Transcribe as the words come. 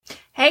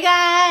Hey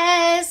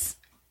guys!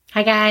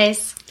 Hi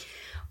guys.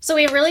 So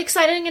we have a really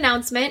exciting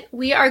announcement.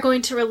 We are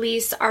going to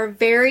release our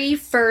very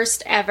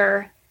first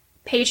ever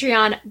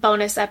Patreon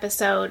bonus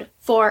episode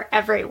for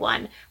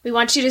everyone. We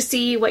want you to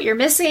see what you're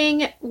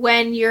missing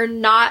when you're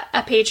not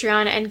a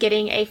Patreon and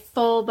getting a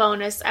full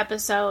bonus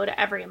episode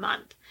every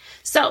month.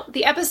 So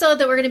the episode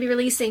that we're going to be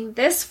releasing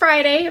this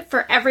Friday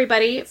for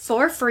everybody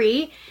for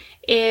free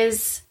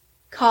is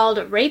called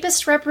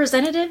Rapist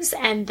Representatives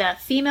and the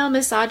Female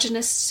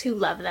Misogynists Who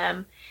Love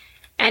Them.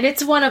 And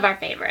it's one of our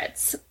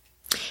favorites.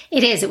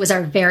 It is. It was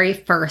our very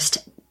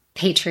first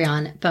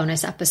Patreon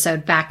bonus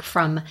episode back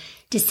from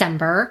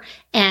December.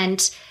 And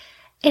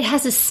it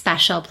has a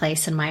special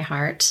place in my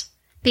heart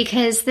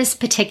because this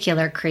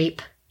particular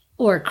creep,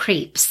 or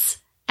creeps,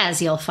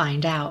 as you'll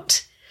find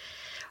out,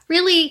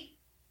 really,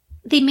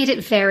 they made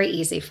it very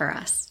easy for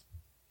us.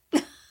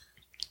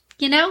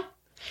 You know?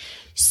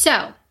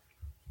 So,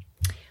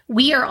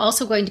 we are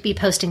also going to be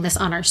posting this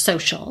on our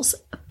socials,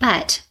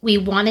 but we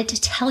wanted to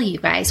tell you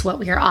guys what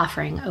we are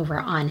offering over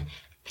on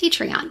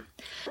Patreon.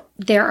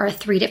 There are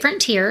 3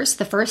 different tiers.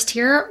 The first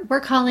tier we're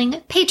calling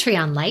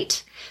Patreon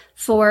Lite.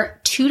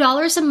 For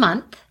 $2 a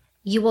month,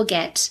 you will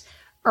get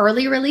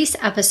early release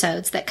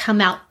episodes that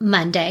come out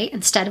Monday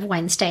instead of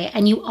Wednesday,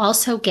 and you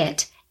also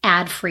get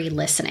ad-free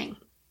listening.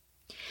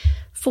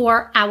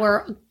 For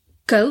our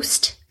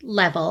Ghost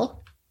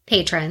level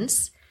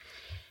patrons,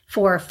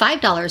 for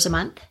 $5 a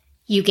month,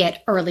 you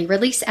get early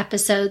release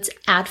episodes,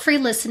 ad-free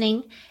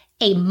listening,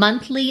 a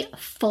monthly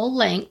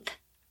full-length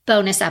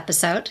bonus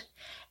episode,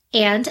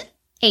 and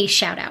a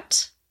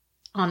shout-out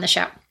on the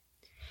show.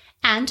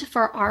 And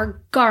for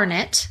our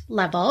Garnet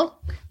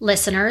level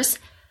listeners,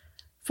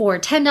 for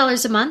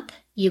 $10 a month,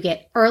 you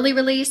get early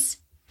release,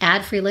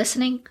 ad-free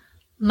listening,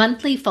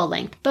 monthly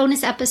full-length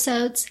bonus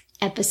episodes,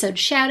 episode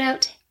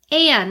shout-out,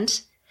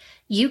 and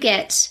you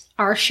get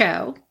our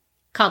show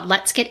called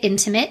Let's Get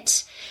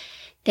Intimate.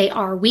 They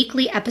are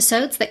weekly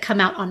episodes that come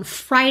out on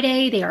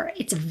Friday.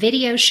 It's a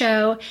video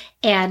show,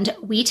 and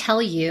we tell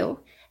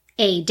you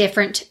a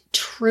different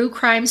true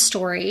crime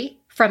story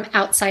from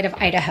outside of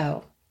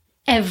Idaho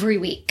every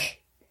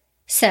week.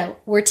 So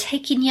we're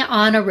taking you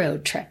on a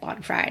road trip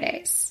on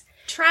Fridays.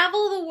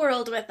 Travel the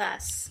world with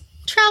us.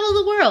 Travel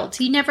the world.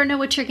 You never know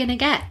what you're going to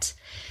get.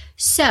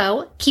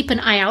 So keep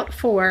an eye out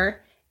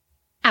for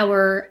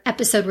our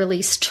episode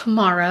release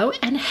tomorrow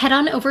and head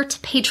on over to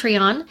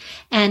Patreon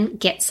and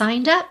get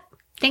signed up.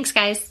 Thanks,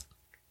 guys.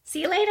 See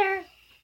you later.